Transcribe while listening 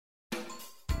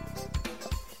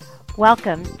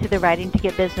Welcome to the Writing to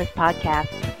Get Business podcast,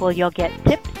 where you'll get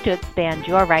tips to expand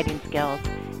your writing skills.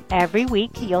 Every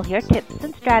week, you'll hear tips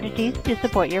and strategies to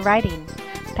support your writing.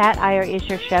 Pat Iyer is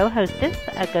your show hostess,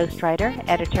 a ghostwriter,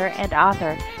 editor, and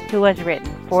author who has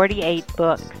written 48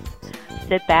 books.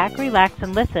 Sit back, relax,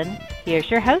 and listen.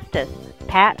 Here's your hostess,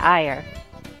 Pat Iyer.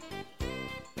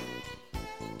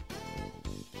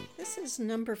 This is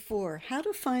number 4, how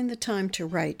to find the time to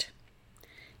write.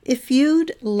 If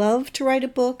you'd love to write a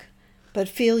book, but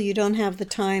feel you don't have the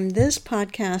time, this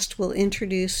podcast will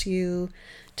introduce you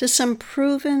to some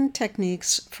proven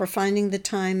techniques for finding the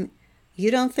time you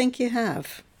don't think you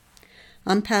have.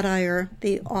 I'm Pat Iyer,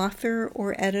 the author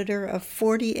or editor of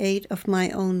 48 of my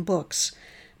own books.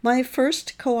 My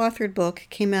first co-authored book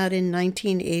came out in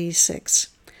 1986.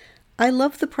 I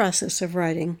love the process of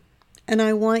writing, and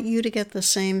I want you to get the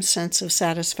same sense of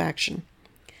satisfaction.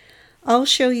 I'll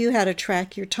show you how to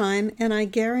track your time, and I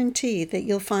guarantee that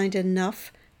you'll find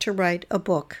enough to write a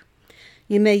book.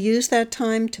 You may use that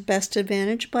time to best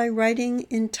advantage by writing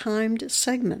in timed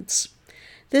segments.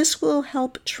 This will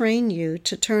help train you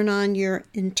to turn on your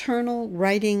internal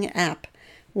writing app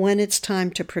when it's time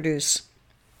to produce.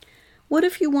 What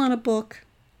if you want a book,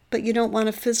 but you don't want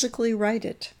to physically write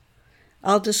it?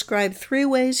 I'll describe 3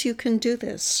 ways you can do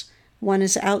this. One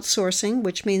is outsourcing,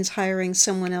 which means hiring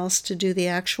someone else to do the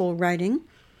actual writing.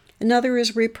 Another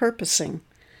is repurposing.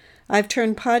 I've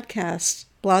turned podcasts,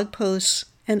 blog posts,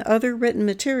 and other written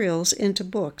materials into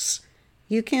books.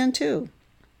 You can too.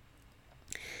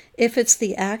 If it's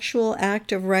the actual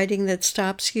act of writing that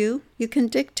stops you, you can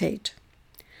dictate.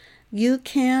 You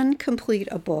can complete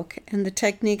a book, and the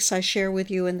techniques I share with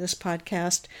you in this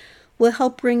podcast will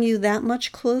help bring you that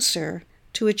much closer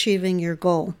to achieving your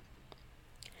goal.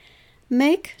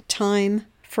 Make time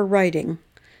for writing.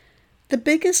 The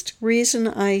biggest reason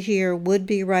I hear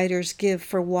would-be writers give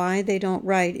for why they don't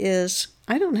write is,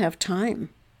 I don't have time.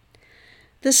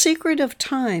 The secret of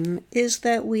time is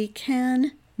that we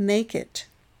can make it.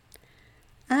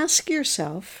 Ask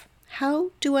yourself,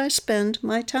 how do I spend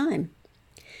my time?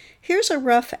 Here's a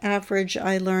rough average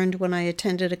I learned when I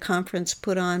attended a conference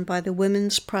put on by the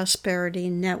Women's Prosperity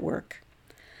Network.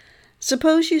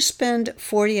 Suppose you spend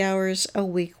 40 hours a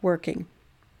week working.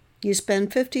 You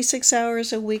spend 56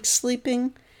 hours a week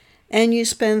sleeping, and you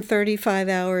spend 35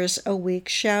 hours a week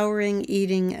showering,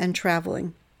 eating, and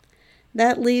traveling.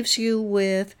 That leaves you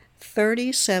with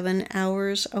 37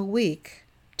 hours a week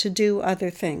to do other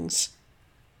things.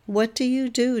 What do you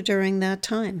do during that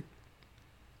time?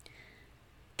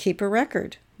 Keep a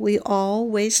record. We all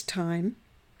waste time.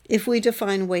 If we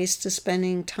define waste as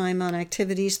spending time on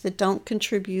activities that don't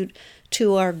contribute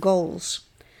to our goals,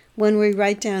 when we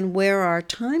write down where our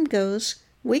time goes,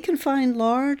 we can find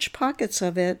large pockets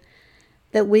of it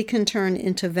that we can turn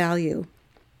into value.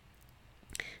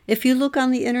 If you look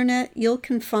on the internet, you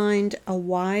can find a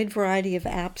wide variety of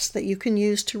apps that you can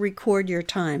use to record your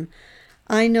time.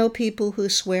 I know people who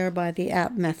swear by the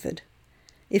app method.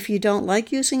 If you don't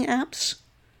like using apps,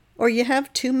 or you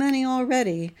have too many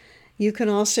already, you can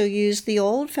also use the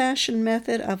old-fashioned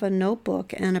method of a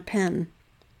notebook and a pen.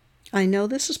 I know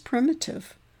this is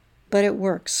primitive, but it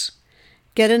works.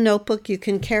 Get a notebook you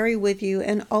can carry with you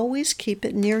and always keep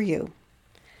it near you.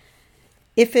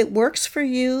 If it works for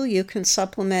you, you can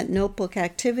supplement notebook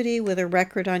activity with a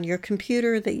record on your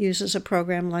computer that uses a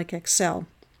program like Excel.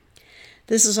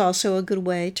 This is also a good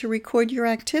way to record your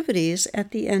activities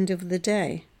at the end of the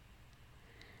day.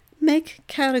 Make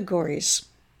categories.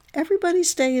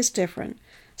 Everybody's day is different.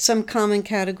 Some common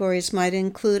categories might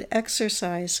include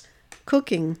exercise,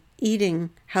 cooking,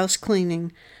 eating, house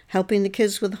cleaning, helping the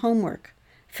kids with homework,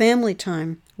 family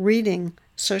time, reading,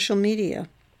 social media.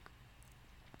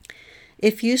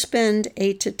 If you spend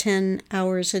 8 to 10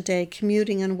 hours a day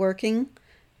commuting and working,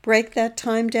 break that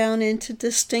time down into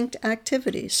distinct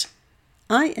activities.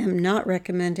 I am not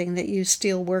recommending that you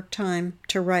steal work time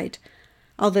to write,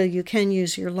 although you can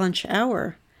use your lunch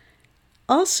hour.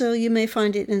 Also, you may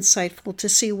find it insightful to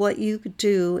see what you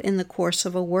do in the course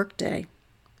of a workday.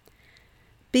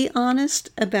 Be honest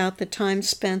about the time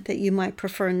spent that you might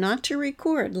prefer not to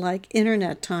record, like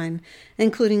internet time,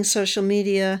 including social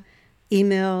media,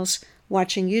 emails,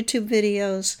 watching YouTube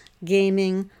videos,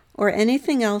 gaming, or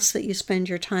anything else that you spend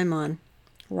your time on.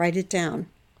 Write it down.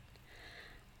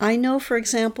 I know, for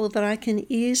example, that I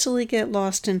can easily get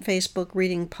lost in Facebook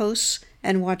reading posts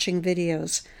and watching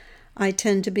videos. I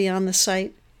tend to be on the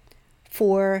site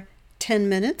for 10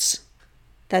 minutes.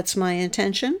 That's my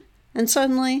intention. And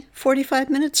suddenly, 45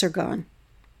 minutes are gone.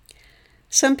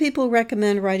 Some people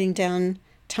recommend writing down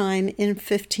time in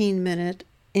 15-minute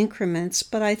increments,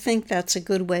 but I think that's a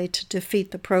good way to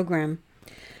defeat the program.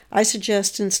 I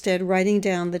suggest instead writing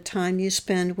down the time you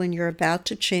spend when you're about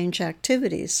to change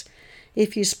activities.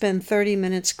 If you spend 30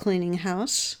 minutes cleaning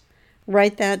house,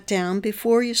 write that down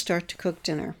before you start to cook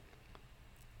dinner.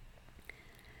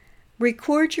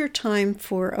 Record your time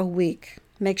for a week.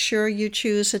 Make sure you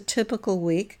choose a typical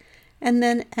week and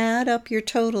then add up your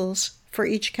totals for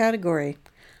each category.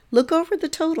 Look over the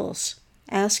totals.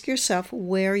 Ask yourself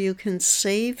where you can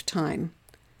save time.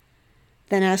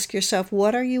 Then ask yourself,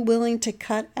 what are you willing to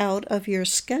cut out of your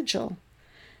schedule?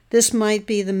 This might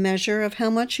be the measure of how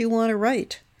much you want to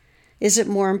write. Is it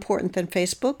more important than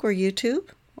Facebook or YouTube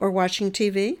or watching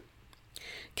TV?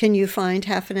 Can you find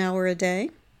half an hour a day?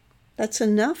 That's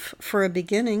enough for a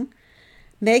beginning.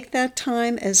 Make that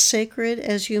time as sacred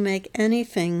as you make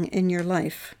anything in your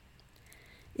life.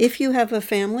 If you have a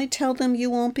family, tell them you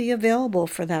won't be available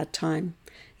for that time.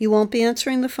 You won't be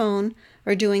answering the phone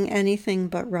or doing anything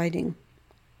but writing.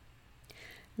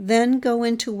 Then go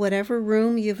into whatever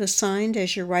room you've assigned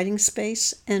as your writing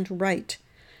space and write.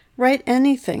 Write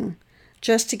anything,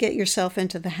 just to get yourself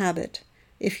into the habit.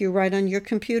 If you write on your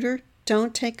computer,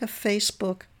 don't take a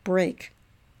Facebook break.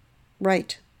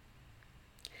 Write.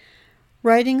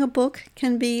 Writing a book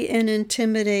can be an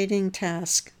intimidating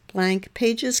task. Blank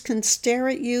pages can stare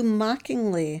at you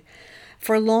mockingly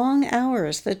for long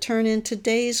hours that turn into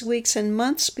days, weeks, and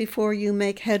months before you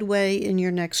make headway in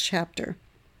your next chapter.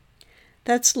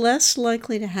 That's less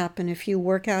likely to happen if you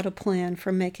work out a plan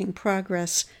for making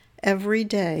progress every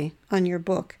day on your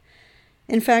book.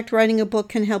 In fact, writing a book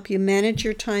can help you manage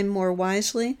your time more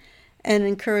wisely and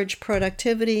encourage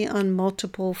productivity on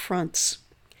multiple fronts.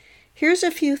 Here's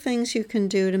a few things you can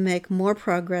do to make more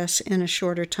progress in a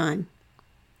shorter time.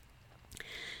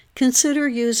 Consider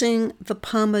using the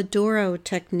Pomodoro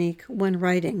technique when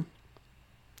writing.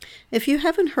 If you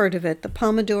haven't heard of it, the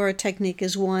Pomodoro technique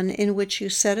is one in which you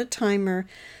set a timer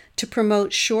to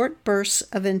promote short bursts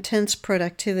of intense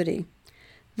productivity.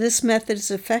 This method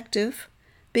is effective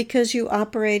because you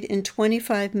operate in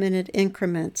 25-minute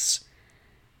increments.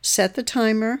 Set the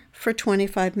timer for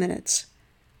 25 minutes.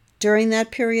 During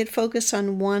that period, focus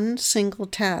on one single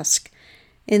task.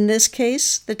 In this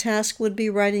case, the task would be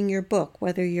writing your book,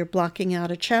 whether you're blocking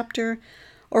out a chapter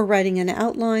or writing an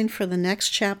outline for the next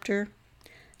chapter.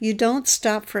 You don't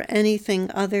stop for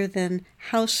anything other than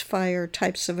house fire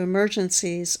types of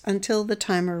emergencies until the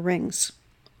timer rings.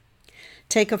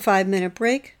 Take a 5-minute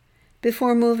break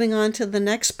before moving on to the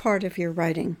next part of your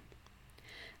writing.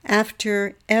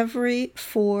 After every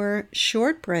 4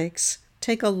 short breaks,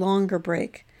 take a longer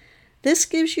break. This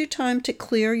gives you time to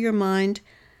clear your mind,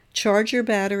 charge your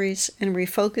batteries, and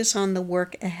refocus on the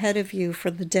work ahead of you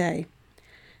for the day.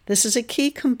 This is a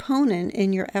key component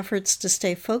in your efforts to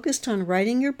stay focused on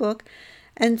writing your book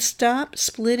and stop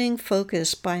splitting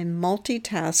focus by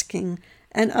multitasking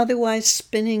and otherwise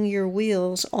spinning your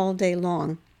wheels all day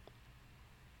long.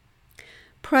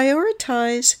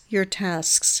 Prioritize your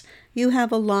tasks. You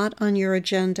have a lot on your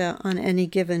agenda on any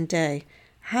given day.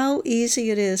 How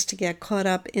easy it is to get caught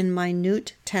up in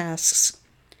minute tasks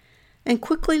and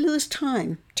quickly lose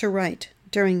time to write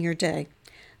during your day.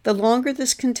 The longer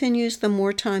this continues, the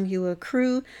more time you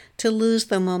accrue to lose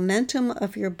the momentum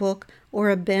of your book or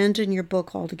abandon your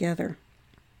book altogether.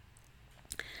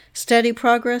 Steady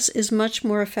progress is much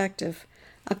more effective.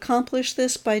 Accomplish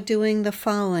this by doing the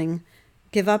following.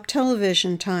 Give up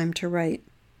television time to write.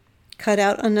 Cut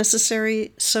out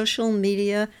unnecessary social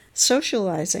media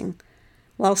socializing.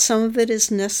 While some of it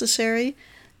is necessary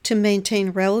to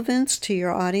maintain relevance to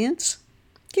your audience,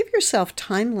 give yourself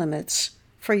time limits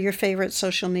for your favorite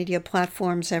social media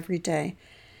platforms every day.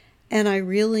 And I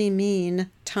really mean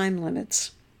time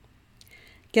limits.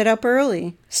 Get up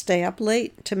early, stay up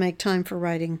late to make time for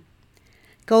writing.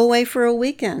 Go away for a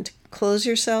weekend, close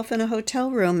yourself in a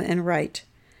hotel room and write.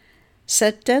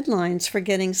 Set deadlines for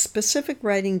getting specific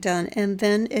writing done and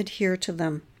then adhere to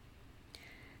them.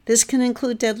 This can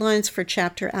include deadlines for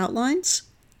chapter outlines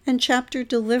and chapter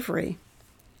delivery,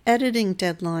 editing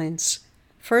deadlines,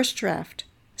 first draft,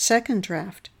 second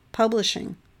draft,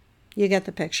 publishing. You get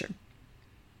the picture.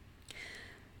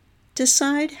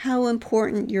 Decide how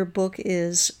important your book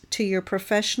is to your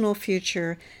professional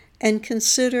future and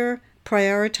consider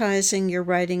prioritizing your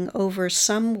writing over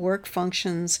some work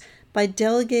functions by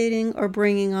delegating or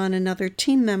bringing on another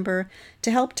team member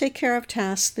to help take care of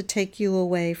tasks that take you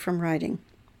away from writing.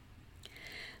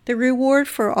 The reward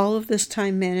for all of this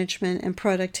time management and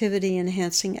productivity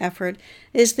enhancing effort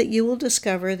is that you will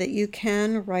discover that you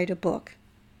can write a book.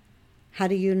 How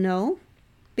do you know?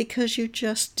 Because you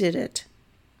just did it.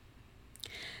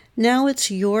 Now it's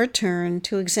your turn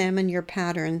to examine your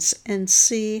patterns and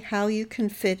see how you can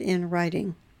fit in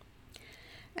writing.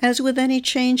 As with any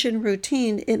change in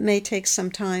routine, it may take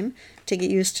some time to get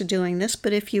used to doing this,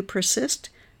 but if you persist,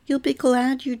 you'll be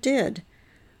glad you did.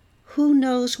 Who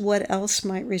knows what else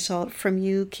might result from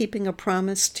you keeping a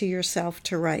promise to yourself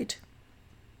to write?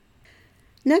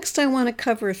 Next, I want to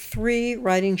cover 3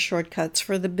 writing shortcuts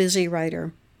for the busy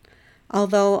writer.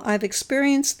 Although I've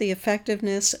experienced the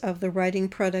effectiveness of the writing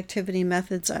productivity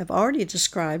methods I've already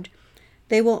described,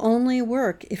 they will only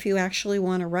work if you actually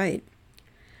want to write.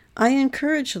 I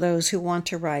encourage those who want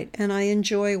to write, and I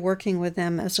enjoy working with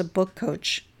them as a book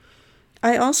coach.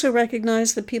 I also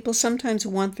recognize that people sometimes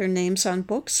want their names on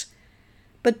books,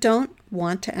 but don't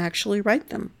want to actually write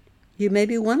them. You may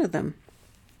be one of them.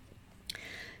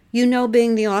 You know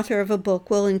being the author of a book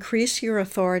will increase your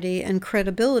authority and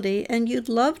credibility, and you'd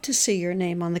love to see your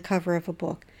name on the cover of a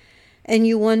book, and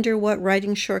you wonder what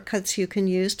writing shortcuts you can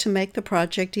use to make the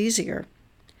project easier.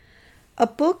 A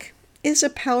book is a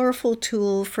powerful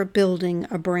tool for building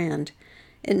a brand.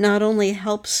 It not only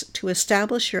helps to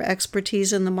establish your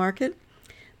expertise in the market,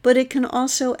 but it can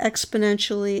also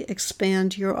exponentially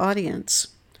expand your audience.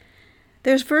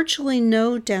 There's virtually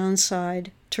no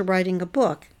downside to writing a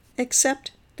book,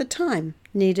 except the time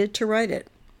needed to write it.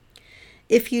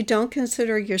 If you don't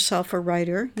consider yourself a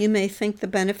writer, you may think the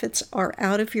benefits are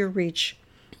out of your reach.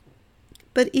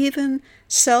 But even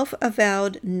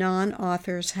self-avowed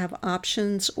non-authors have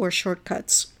options or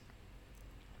shortcuts.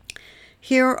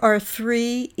 Here are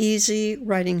 3 easy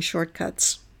writing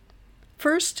shortcuts.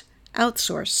 First,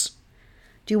 outsource.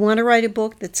 Do you want to write a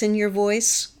book that's in your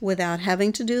voice without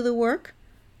having to do the work?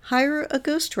 Hire a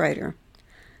ghostwriter.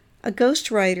 A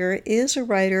ghostwriter is a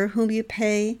writer whom you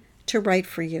pay to write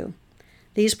for you.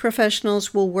 These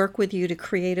professionals will work with you to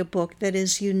create a book that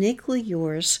is uniquely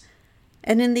yours,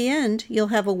 and in the end, you'll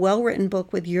have a well-written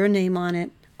book with your name on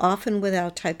it, often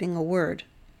without typing a word.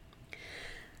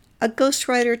 A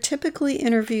ghostwriter typically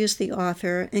interviews the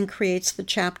author and creates the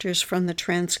chapters from the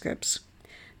transcripts.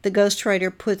 The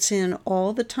ghostwriter puts in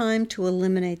all the time to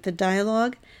eliminate the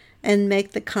dialogue and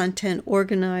make the content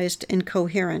organized and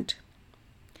coherent.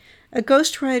 A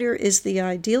ghostwriter is the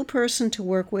ideal person to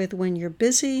work with when you're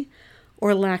busy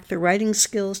or lack the writing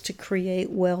skills to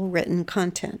create well-written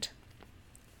content.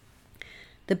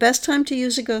 The best time to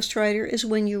use a ghostwriter is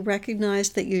when you recognize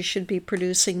that you should be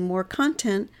producing more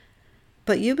content,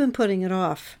 but you've been putting it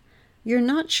off. You're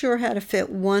not sure how to fit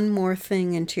one more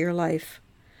thing into your life.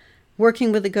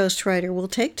 Working with a ghostwriter will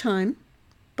take time,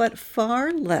 but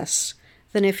far less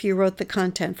than if you wrote the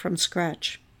content from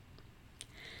scratch.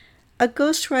 A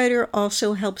ghostwriter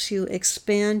also helps you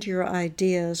expand your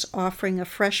ideas, offering a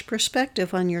fresh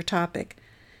perspective on your topic.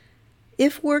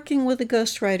 If working with a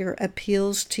ghostwriter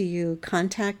appeals to you,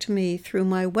 contact me through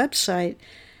my website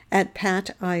at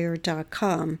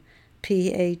patiyer.com,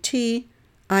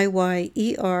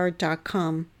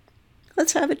 PATIYER.com.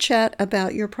 Let's have a chat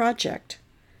about your project.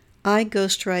 I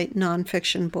ghostwrite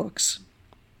nonfiction books.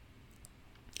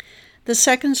 The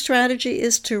second strategy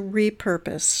is to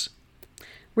repurpose.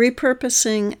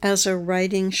 Repurposing as a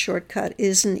writing shortcut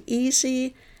is an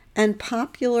easy and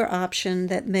popular option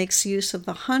that makes use of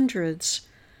the hundreds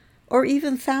or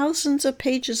even thousands of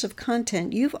pages of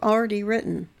content you've already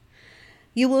written.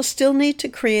 You will still need to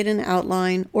create an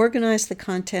outline, organize the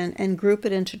content, and group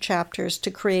it into chapters to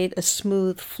create a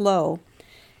smooth flow.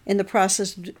 In the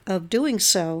process of doing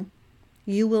so,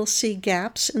 you will see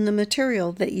gaps in the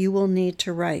material that you will need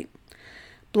to write.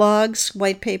 Blogs,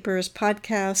 white papers,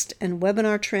 podcasts, and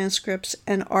webinar transcripts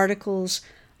and articles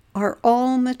are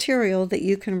all material that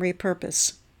you can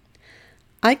repurpose.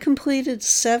 I completed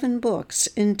 7 books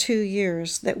in 2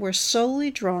 years that were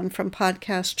solely drawn from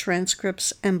podcast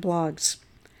transcripts and blogs.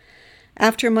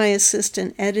 After my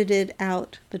assistant edited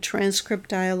out the transcript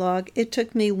dialogue, it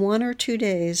took me 1 or 2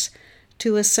 days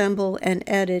to assemble and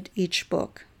edit each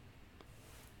book.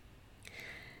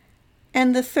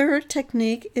 And the third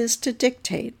technique is to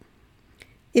dictate.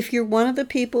 If you're one of the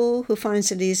people who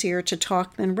finds it easier to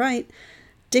talk than write,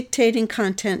 dictating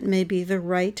content may be the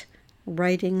right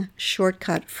writing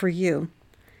shortcut for you.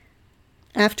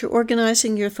 After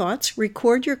organizing your thoughts,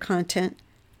 record your content,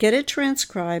 get it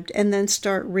transcribed, and then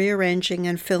start rearranging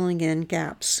and filling in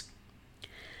gaps.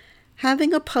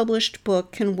 Having a published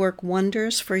book can work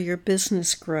wonders for your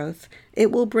business growth.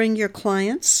 It will bring your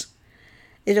clients,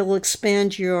 it will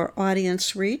expand your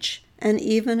audience reach, and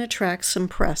even attract some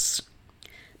press.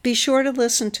 Be sure to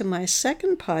listen to my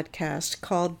second podcast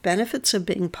called Benefits of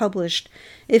Being Published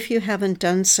if you haven't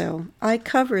done so. I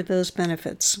cover those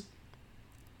benefits.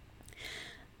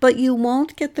 But you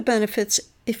won't get the benefits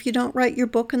if you don't write your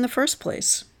book in the first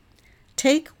place.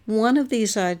 Take one of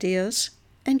these ideas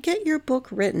and get your book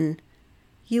written.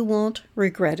 You won't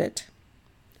regret it.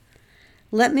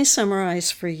 Let me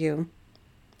summarize for you.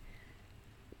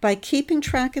 By keeping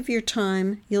track of your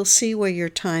time, you'll see where your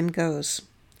time goes.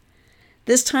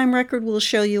 This time record will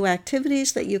show you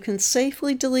activities that you can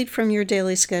safely delete from your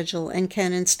daily schedule and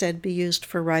can instead be used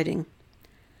for writing.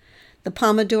 The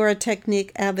Pomodoro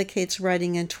technique advocates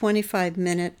writing in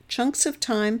 25-minute chunks of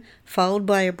time followed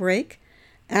by a break.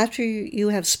 After you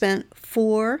have spent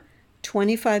 4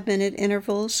 25-minute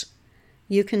intervals,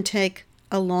 you can take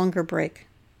a longer break.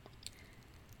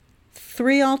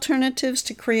 3 alternatives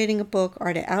to creating a book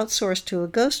are to outsource to a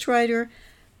ghostwriter,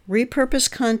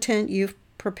 repurpose content you've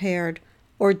prepared,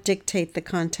 or dictate the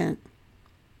content.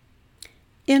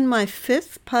 In my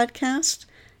 5th podcast,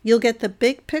 you'll get the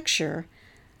big picture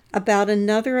about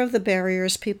another of the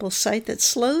barriers people cite that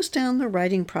slows down the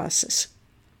writing process.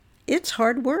 It's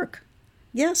hard work.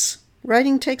 Yes,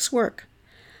 writing takes work.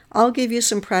 I'll give you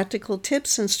some practical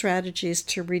tips and strategies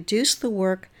to reduce the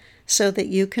work so that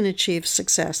you can achieve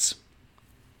success.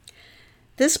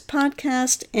 This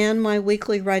podcast and my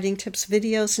weekly writing tips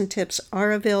videos and tips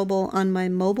are available on my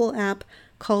mobile app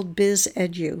called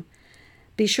BizEdu.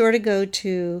 Be sure to go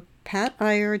to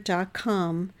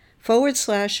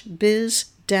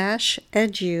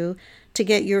patiyer.com/biz-edu to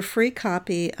get your free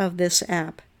copy of this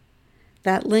app.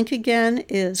 That link again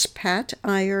is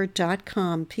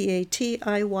patiyer.com,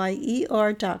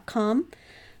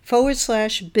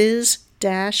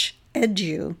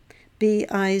 patiyer.com/biz-edu,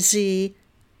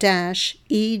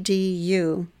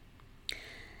 biz-edu.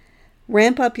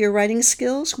 Ramp up your writing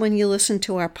skills when you listen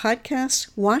to our podcasts,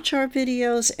 watch our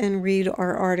videos, and read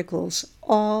our articles,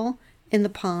 all in the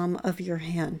palm of your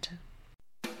hand.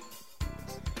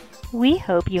 We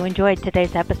hope you enjoyed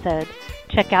today's episode.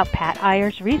 Check out Pat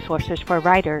Iyer's resources for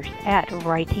writers at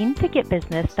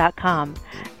writingtogetbusiness.com.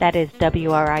 That is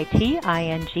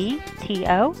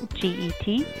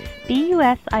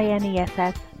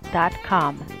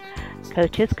writingtogetbusiness.com.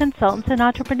 Coaches, consultants, and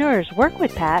entrepreneurs work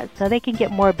with Pat so they can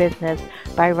get more business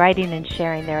by writing and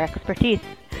sharing their expertise.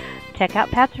 Check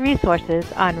out Pat's resources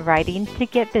on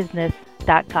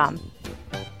writingtogetbusiness.com.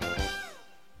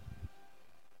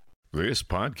 This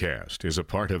podcast is a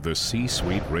part of the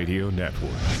C-Suite Radio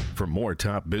Network. For more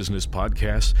top business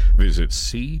podcasts, visit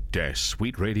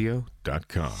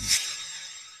c-suiteradio.com.